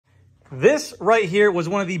This right here was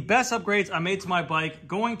one of the best upgrades I made to my bike,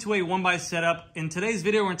 going to a 1x setup. In today's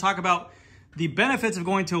video, we're going to talk about the benefits of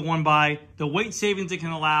going to a 1x, the weight savings it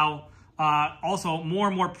can allow. Also, more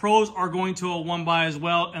and more pros are going to a 1x as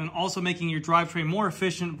well, and also making your drivetrain more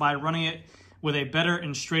efficient by running it with a better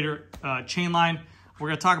and straighter chain line. We're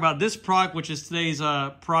going to talk about this product, which is today's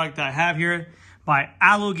product that I have here by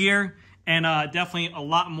Allo Gear, and definitely a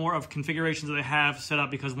lot more of configurations that I have set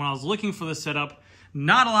up, because when I was looking for this setup,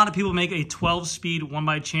 not a lot of people make a 12-speed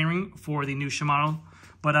 1x chainring for the new Shimano,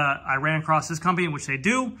 but I ran across this company, which they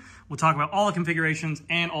do. We'll talk about all the configurations,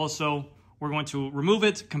 and also we're going to remove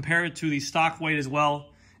it, compare it to the stock weight as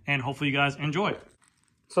well, and hopefully you guys enjoy it.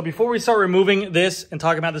 So before we start removing this and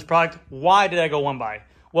talking about this product, why did I go 1x?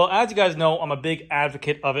 Well, as you guys know, I'm a big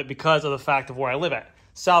advocate of it because of the fact of where I live at,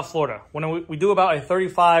 South Florida. When we do about a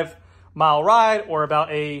 35-mile ride or about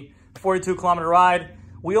a 42-kilometer ride,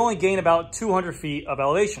 we only gain about 200 feet of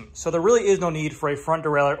elevation. So there really is no need for a front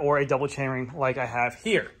derailleur or a double chainring like I have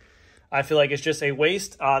here. I feel like it's just a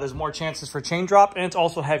waste. There's more chances for chain drop, and it's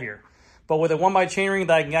also heavier. But with a 1x chainring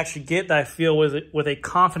that I can actually get, that I feel with a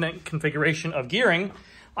confident configuration of gearing,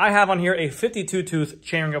 I have on here a 52-tooth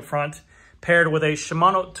chainring up front, paired with a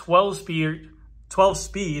Shimano 12-speed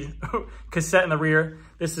cassette in the rear.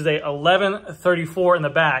 This is a 1134 in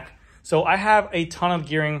the back. So I have a ton of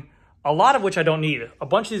gearing, a lot of which I don't need. A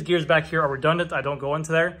bunch of these gears back here are redundant. I don't go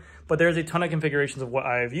into there, but there's a ton of configurations of what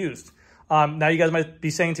I have used. Now you guys might be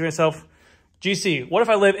saying to yourself, GC, what if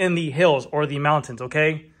I live in the hills or the mountains,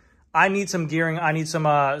 okay? I need some gearing. I need some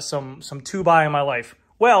 2x in my life.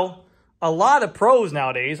 Well, a lot of pros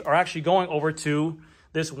nowadays are actually going over to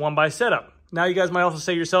this 1x setup. Now you guys might also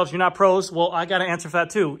say to yourselves, you're not pros. Well, I got to answer for that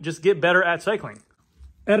too. Just get better at cycling.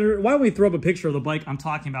 Editor, why don't we throw up a picture of the bike I'm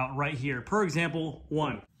talking about right here? Per example,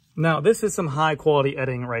 1. Now, this is some high quality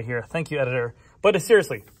editing right here. Thank you, editor. But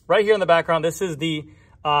seriously, right here in the background, this is the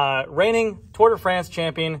reigning Tour de France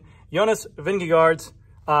champion, Jonas Vingegaard's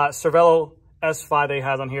Cervelo S5 that he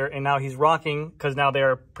has on here. And now he's rocking, because now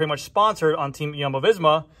they're pretty much sponsored on Team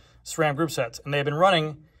Jumbo-Visma, SRAM group sets. And they've been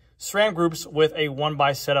running SRAM groups with a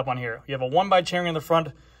 1x setup on here. You have a 1x chainring in the front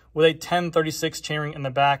with a 1036 chainring in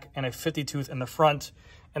the back and a 50-tooth in the front.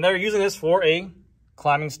 And they're using this for a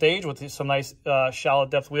climbing stage with some nice shallow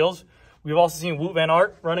depth wheels. We've also seen Wout van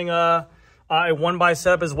Aert running a 1x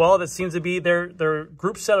setup as well. That seems to be their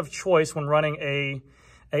group set of choice when running a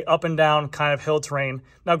up and down kind of hill terrain.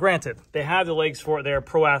 Now, granted, they have the legs for it. They're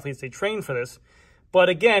pro athletes. They train for this. But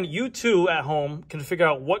again, you too at home can figure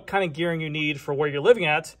out what kind of gearing you need for where you're living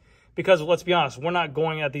at, because let's be honest, we're not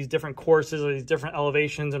going at these different courses or these different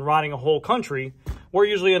elevations and riding a whole country. We're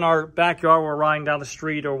usually in our backyard. We're riding down the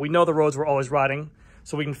street, or we know the roads we're always riding.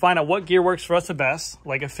 So we can find out what gear works for us the best,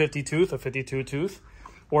 like a 50-tooth, a 52-tooth,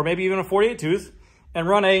 or maybe even a 48-tooth, and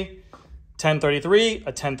run a 1033, a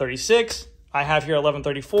 1036. I have here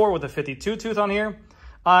 1134 with a 52-tooth on here,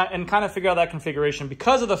 and kind of figure out that configuration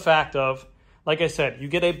because of the fact of, like I said, you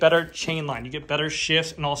get a better chain line, you get better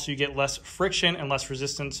shifts, and also you get less friction and less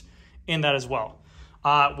resistance in that as well.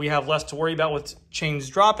 We have less to worry about with chains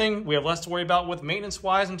dropping. We have less to worry about with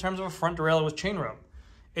maintenance-wise in terms of a front derailleur with chain rub.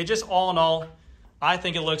 It just, all in all, I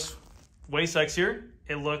think it looks way sexier.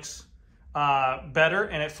 It looks better,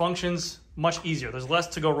 and it functions much easier. There's less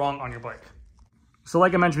to go wrong on your bike. So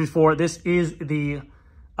like I mentioned before, this is the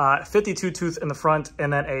 52-tooth in the front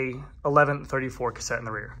and then a 1134 cassette in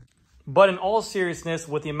the rear. But in all seriousness,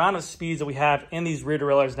 with the amount of speeds that we have in these rear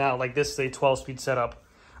derailleurs now, like this is a 12-speed setup,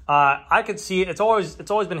 I could see it's always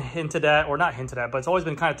been hinted at, or not hinted at, but it's always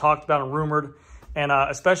been kind of talked about and rumored, and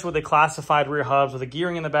especially with the classified rear hubs with the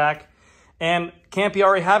gearing in the back, and Campy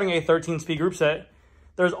already having a 13-speed group set.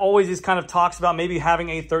 There's always these kind of talks about maybe having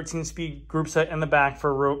a 13-speed group set in the back for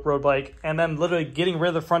a road bike, and then literally getting rid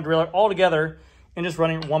of the front derailleur altogether and just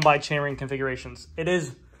running 1x chainring configurations. It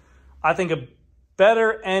is, I think, a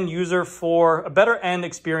better end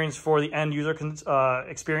experience for the end user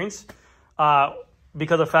experience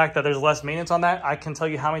because of the fact that there's less maintenance on that. I can tell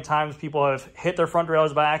you how many times people have hit their front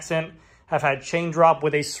derailleurs by accident, have had chain drop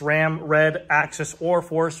with a SRAM red Axis or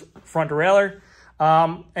Force front derailleur,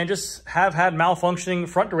 and just have had malfunctioning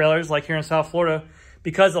front derailleurs like here in South Florida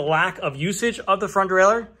because the lack of usage of the front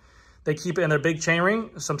derailleur. They keep it in their big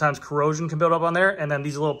chainring. Sometimes corrosion can build up on there, and then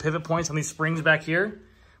these little pivot points on these springs back here,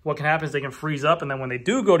 what can happen is they can freeze up, and then when they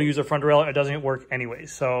do go to use a front derailleur, it doesn't work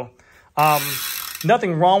anyways. So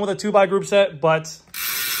nothing wrong with a 2x group set, but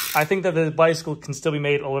I think that the bicycle can still be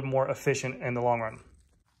made a little bit more efficient in the long run.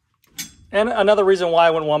 And another reason why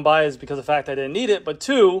I went 1x is because of the fact I didn't need it, but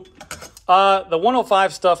two, the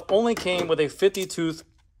 105 stuff only came with a 50-tooth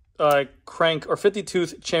crank or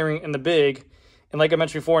 50-tooth chainring in the big, And like I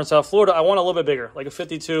mentioned before, in South Florida, I want a little bit bigger, like a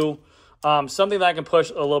 52, something that I can push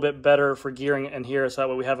a little bit better for gearing in here, so that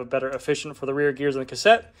way we have a better efficient for the rear gears in the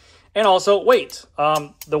cassette. And also weight.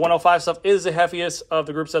 The 105 stuff is the heaviest of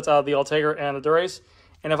the group sets out of the Ultegra and the Dura-Ace.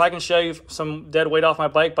 And if I can shave some dead weight off my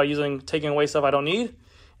bike by taking away stuff I don't need,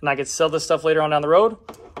 and I could sell this stuff later on down the road,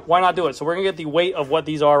 why not do it? So we're gonna get the weight of what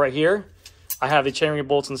these are right here. I have the chainring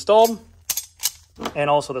bolts installed, and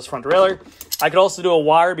also this front derailleur. I could also do a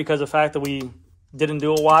wire because of the fact that we didn't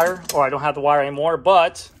do a wire, or I don't have the wire anymore,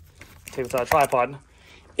 but take it to a tripod.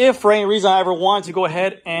 If for any reason I ever wanted to go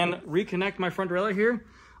ahead and reconnect my front derailleur here,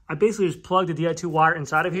 I basically just plugged the Di2 wire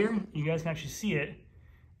inside of here. You guys can actually see it.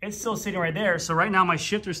 It's still sitting right there. So right now my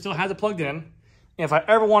shifter still has it plugged in. And if I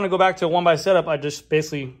ever want to go back to a 1x setup, I just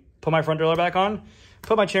basically put my front derailleur back on,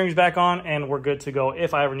 put my chainrings back on, and we're good to go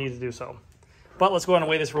if I ever need to do so. But let's go ahead and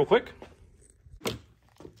weigh this real quick.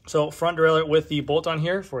 So front derailleur with the bolt on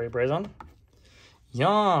here for a braze-on.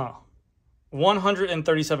 Yeah,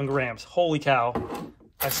 137 grams. Holy cow.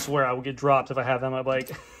 I swear I would get dropped if I had that on my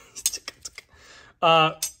bike.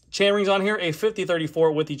 Chainrings on here, a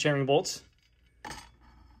 50-34 with the chainring bolts.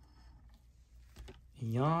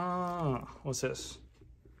 Yeah, what's this?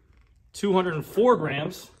 204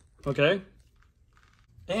 grams, okay.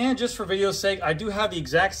 And just for video's sake, I do have the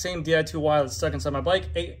exact same Di2 wire that's stuck inside my bike,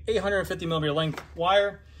 a 850 millimeter length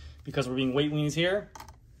wire, because we're being weight weenies here.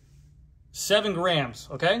 7 grams,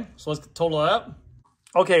 okay? So let's total that up.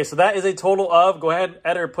 Okay, so that is a total of, go ahead,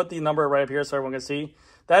 editor, put the number right up here so everyone can see.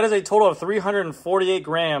 That is a total of 348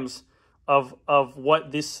 grams of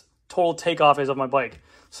what this total takeoff is of my bike.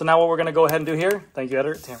 So now what we're gonna go ahead and do here, thank you,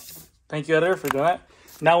 editor. Damn. Thank you, editor, for doing that.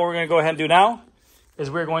 Now what we're gonna go ahead and do now is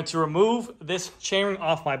we're going to remove this chainring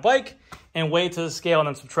off my bike and weigh it to the scale and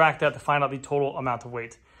then subtract that to find out the total amount of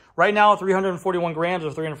weight. Right now, 341 grams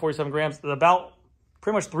or 347 grams is about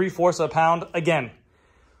pretty much 3/4 of a pound. Again,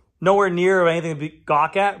 nowhere near anything to be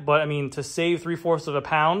gawk at, but I mean, to save 3/4 of a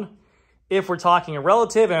pound, if we're talking a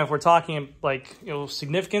relative and if we're talking like, you know,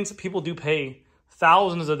 significance, people do pay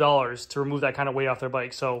thousands of dollars to remove that kind of weight off their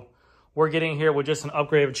bike. So we're getting here with just an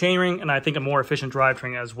upgrade of chainring and I think a more efficient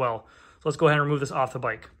drivetrain as well. So let's go ahead and remove this off the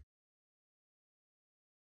bike.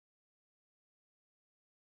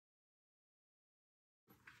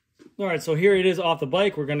 All right, so here it is off the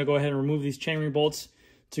bike. We're gonna go ahead and remove these chainring bolts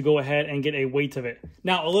to go ahead and get a weight of it.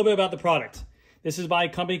 Now, a little bit about the product. This is by a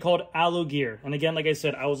company called Alu Gear. And again, like I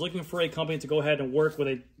said, I was looking for a company to go ahead and work with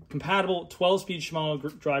a compatible 12-speed Shimano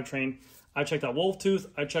drivetrain. I checked out Wolf Tooth.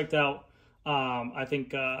 I checked out, I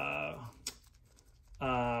think,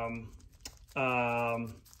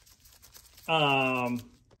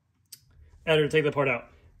 editor, take that part out.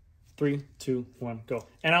 3, 2, 1, go.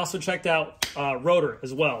 And I also checked out Rotor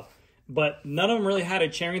as well. But none of them really had a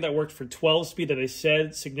chainring that worked for 12-speed that they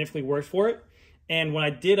said significantly worked for it. And when I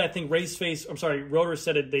did, I think Rotor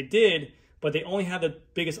said it, they did, but they only had the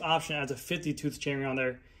biggest option as a 50-tooth chainring on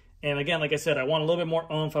there. And again, like I said, I want a little bit more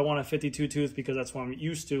oomph. I want a 52-tooth because that's what I'm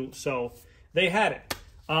used to. So they had it.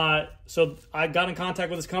 So I got in contact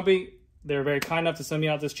with this company. They were very kind enough to send me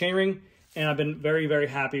out this chainring, and I've been very, very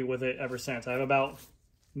happy with it ever since. I have about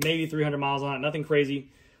maybe 300 miles on it, nothing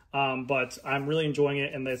crazy, but I'm really enjoying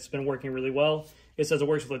it, and it's been working really well. It says it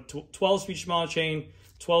works with a 12-speed Shimano chain,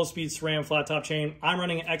 12-speed SRAM flat top chain. I'm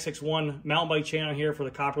running an XX1 mountain bike chain on here for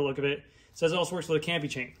the copper look of it. It says it also works with a Campy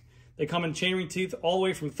chain. They come in chainring teeth all the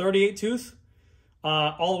way from 38 tooth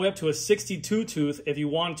all the way up to a 62 tooth if you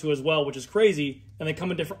want to as well, which is crazy. And they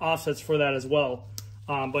come in different offsets for that as well.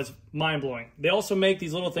 But it's mind-blowing. They also make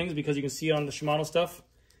these little things because you can see on the Shimano stuff,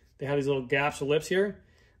 they have these little gaps or lips here.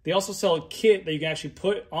 They also sell a kit that you can actually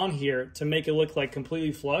put on here to make it look like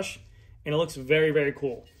completely flush. And it looks very, very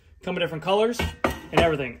cool. Come in different colors and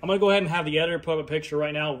everything. I'm going to go ahead and have the editor put up a picture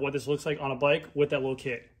right now of what this looks like on a bike with that little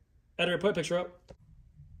kit. Editor, put a picture up.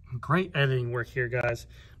 Great editing work here, guys.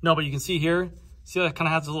 No, but you can see here, see that it kind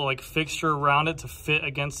of has a little like fixture around it to fit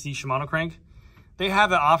against the Shimano crank. They have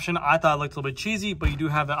that option. I thought it looked a little bit cheesy, but you do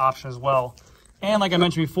have that option as well. And like I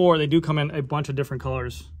mentioned before, they do come in a bunch of different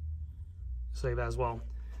colors. Say that as well.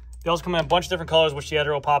 They also come in a bunch of different colors, which the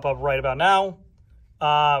editor will pop up right about now.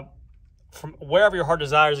 From wherever your heart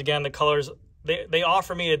desires, again, the colors, they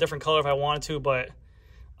offer me a different color if I wanted to, but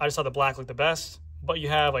I just thought the black looked the best. But you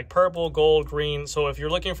have like purple, gold, green. So if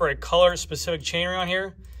you're looking for a color-specific chainring on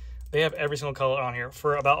here, they have every single color on here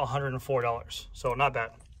for about $104. So not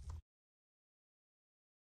bad.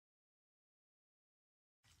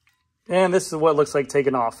 And this is what it looks like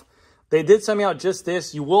taken off. They did send me out just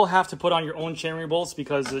this. You will have to put on your own chainring bolts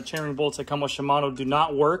because the chainring bolts that come with Shimano do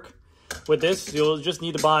not work with this. You'll just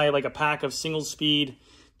need to buy like a pack of single speed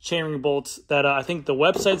chainring bolts that I think the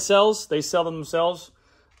website sells. They sell them themselves.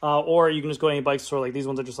 Or you can just go to any bike store. Like these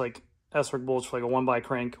ones are just like S-work bolts for like a 1x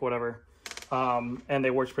crank, whatever. And they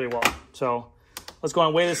work pretty well. So let's go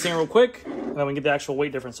and weigh this thing real quick, and then we can get the actual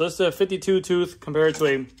weight difference. So this is a 52 tooth compared to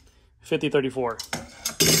a 5034.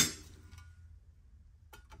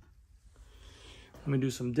 Let me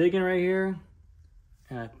do some digging right here.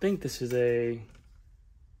 And I think this is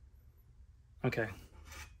okay.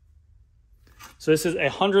 So this is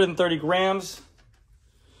 130 grams.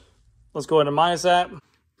 Let's go ahead and minus that.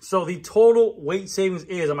 So the total weight savings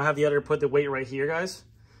is, I'm gonna have the editor put the weight right here, guys.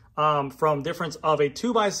 From difference of a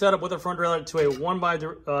 2x setup with a front derailleur to a 1x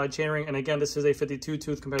chainring. And again, this is a 52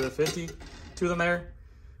 tooth compared to the 50 tooth in there.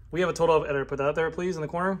 We have a total of, editor, put that up there, please, in the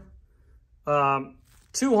corner.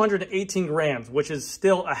 218 grams, which is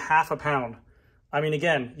still a half a pound. I mean,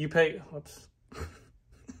 again, you pay, whoops.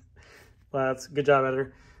 That's good job,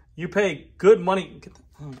 editor. You pay good money.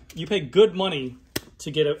 You pay good money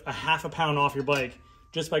to get a half a pound off your bike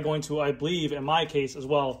just by going to, I believe, in my case as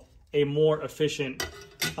well, a more efficient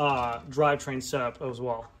drivetrain setup as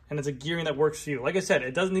well. And it's a gearing that works for you. Like I said,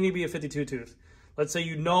 it doesn't need to be a 52 tooth. Let's say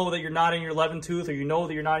you know that you're not in your 11 tooth, or you know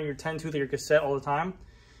that you're not in your 10 tooth or your cassette all the time.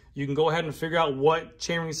 You can go ahead and figure out what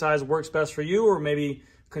chainring size works best for you, or maybe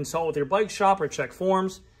consult with your bike shop or check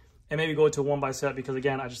forms, and maybe go to a 1x set, because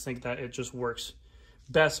again, I just think that it just works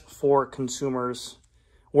best for consumers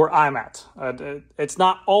where I'm at. It's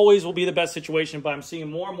not always will be the best situation, but I'm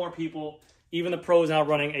seeing more and more people, even the pros, now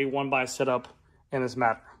running a 1x setup in this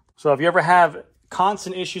matter. So if you ever have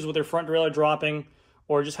constant issues with your front derailleur dropping,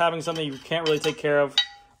 or just having something you can't really take care of,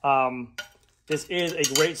 this is a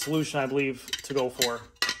great solution, I believe, to go for.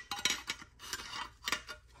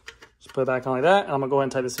 Just put it back on like that, and I'm gonna go ahead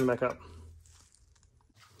and tighten this thing back up.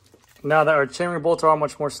 Now that our chainring bolts are all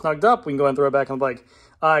much more snugged up, we can go ahead and throw it back on the bike.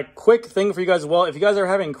 Quick thing for you guys as well, if you guys are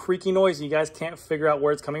having creaky noise and you guys can't figure out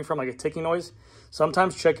where it's coming from, like a ticking noise,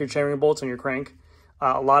 sometimes check your chainring bolts on your crank.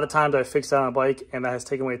 A lot of times I fixed that on a bike, and that has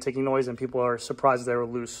taken away a ticking noise, and people are surprised they were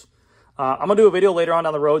loose. I'm gonna do a video later on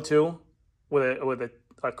down the road too with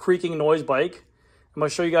a creaking noise bike. I'm gonna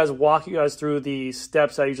show you guys, walk you guys through the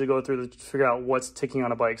steps I usually go through to figure out what's ticking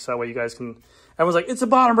on a bike, so that way you guys can, everyone's like, it's the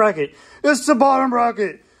bottom bracket, it's the bottom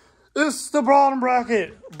bracket, it's the bottom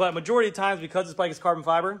bracket. But majority of times, because this bike is carbon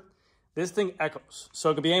fiber, this thing echoes.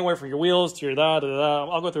 So it could be anywhere from your wheels to your da-da-da.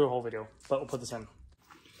 I'll go through a whole video, but we'll put this in.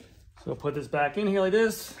 So we'll put this back in here like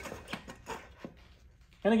this.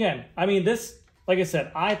 And again, I mean, this, like I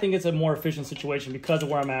said, I think it's a more efficient situation because of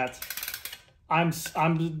where I'm at. I'm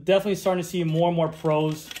definitely starting to see more and more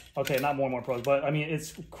pros. Okay, not more and more pros, but I mean,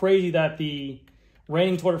 it's crazy that the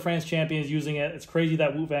reigning Tour de France champion is using it. It's crazy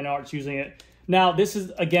that Wout van Aert's using it. Now, this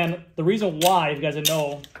is, again, the reason why, if you guys didn't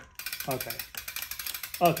know, okay.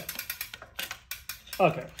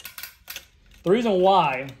 The reason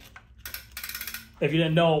why, if you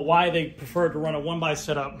didn't know, why they prefer to run a 1x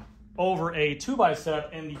setup over a 2x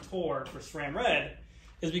setup in the Tour for SRAM Red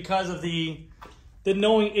is because of the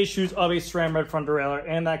knowing issues of a SRAM Red front derailleur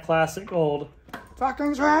and that classic old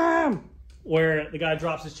fucking SRAM where the guy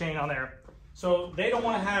drops his chain on there. So they don't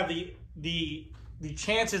want to have the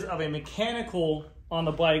chances of a mechanical on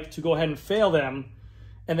the bike to go ahead and fail them,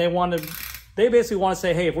 and they basically want to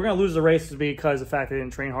say, hey, if we're going to lose the race, it's because of the fact they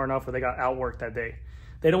didn't train hard enough or they got outworked that day.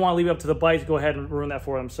 They don't want to leave it up to the bike to go ahead and ruin that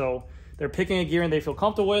for them. So they're picking a gearing they feel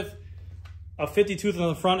comfortable with. A 50 tooth on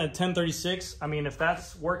the front at 1036. I mean, if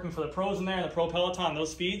that's working for the pros in there and the pro peloton,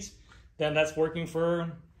 those speeds, then that's working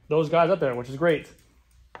for those guys up there, which is great.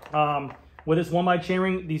 With this 1x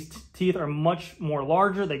chainring, these teeth are much more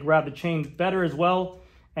larger. They grab the chain better as well,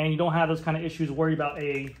 and you don't have those kind of issues worried about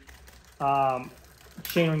a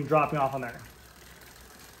chainring dropping off on there.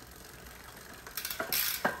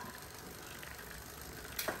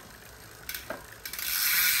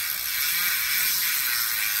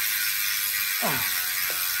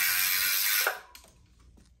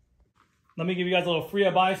 Let me give you guys a little free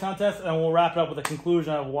buy sound test, and we'll wrap it up with a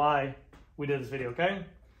conclusion of why we did this video, okay?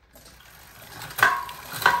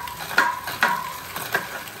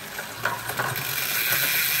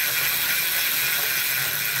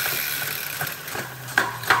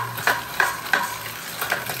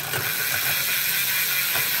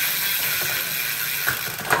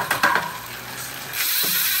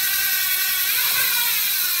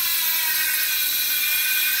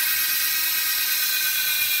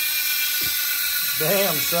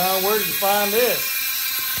 Damn, son, where did you find this?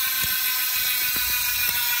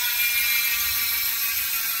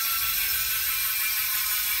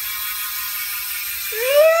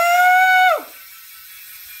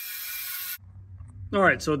 All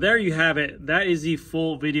right, so there you have it. That is the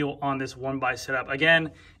full video on this 1x setup.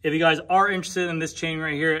 Again, if you guys are interested in this chain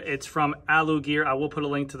right here, it's from Alu Gear. I will put a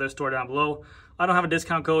link to their store down below. I don't have a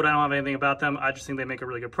discount code. I don't have anything about them. I just think they make a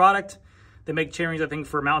really good product. They make chainrings, I think,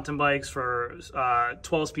 for mountain bikes, for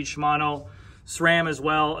 12-speed Shimano, SRAM as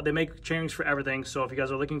well. They make chainrings for everything. So if you guys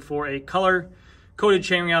are looking for a color-coded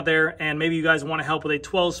chainring out there, and maybe you guys want to help with a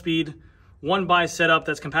 12-speed 1x setup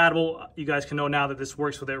that's compatible, you guys can know now that this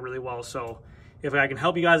works with it really well. So if I can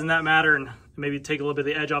help you guys in that matter and maybe take a little bit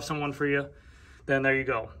of the edge off someone for you, then there you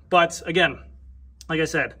go. But again, like I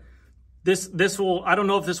said, this will, I don't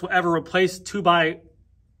know if this will ever replace 2x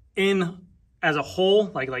in as a whole,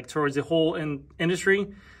 like towards the whole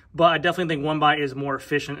industry, but I definitely think 1x is more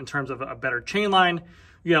efficient in terms of a better chain line.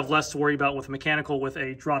 You have less to worry about with mechanical, with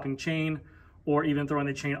a dropping chain, or even throwing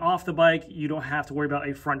the chain off the bike. You don't have to worry about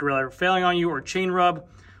a front derailleur failing on you, or chain rub,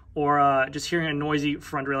 or just hearing a noisy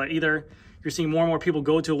front derailleur either. You're seeing more and more people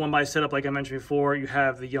go to a 1x setup, like I mentioned before. You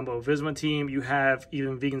have the Jumbo Visma team. You have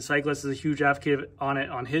even Vegan Cyclist is a huge advocate on it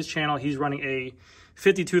on his channel. He's running a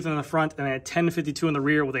 50 tooth in the front and a 1052 in the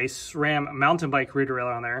rear with a SRAM mountain bike rear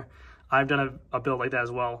derailleur on there. I've done a build like that as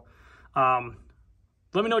well.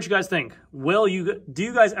 Let me know what you guys think. Do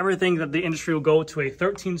you guys ever think that the industry will go to a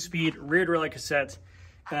 13-speed rear derailleur cassette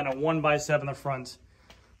and a 1x7 in the front?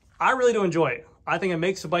 I really do enjoy it. I think it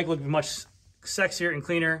makes the bike look much sexier and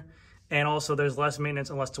cleaner. And also there's less maintenance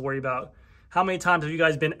and less to worry about. How many times have you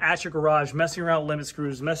guys been at your garage messing around with limit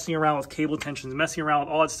screws, messing around with cable tensions, messing around with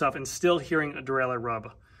all that stuff and still hearing a derailleur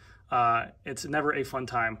rub? It's never a fun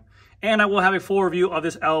time. And I will have a full review of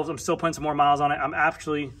this Elves. I'm still putting some more miles on it. I'm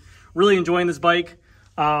actually really enjoying this bike.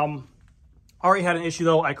 Already had an issue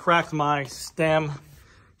though. I cracked my stem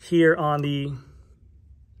here on the,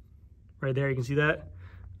 right there, you can see that.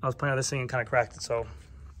 I was playing on this thing and kind of cracked it, so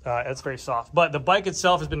it's very soft. But the bike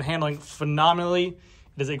itself has been handling phenomenally.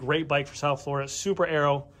 It is a great bike for South Florida, super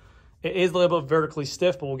aero. It is a little bit vertically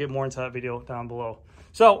stiff, but we'll get more into that video down below.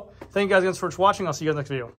 So thank you guys again for watching. I'll see you guys next video.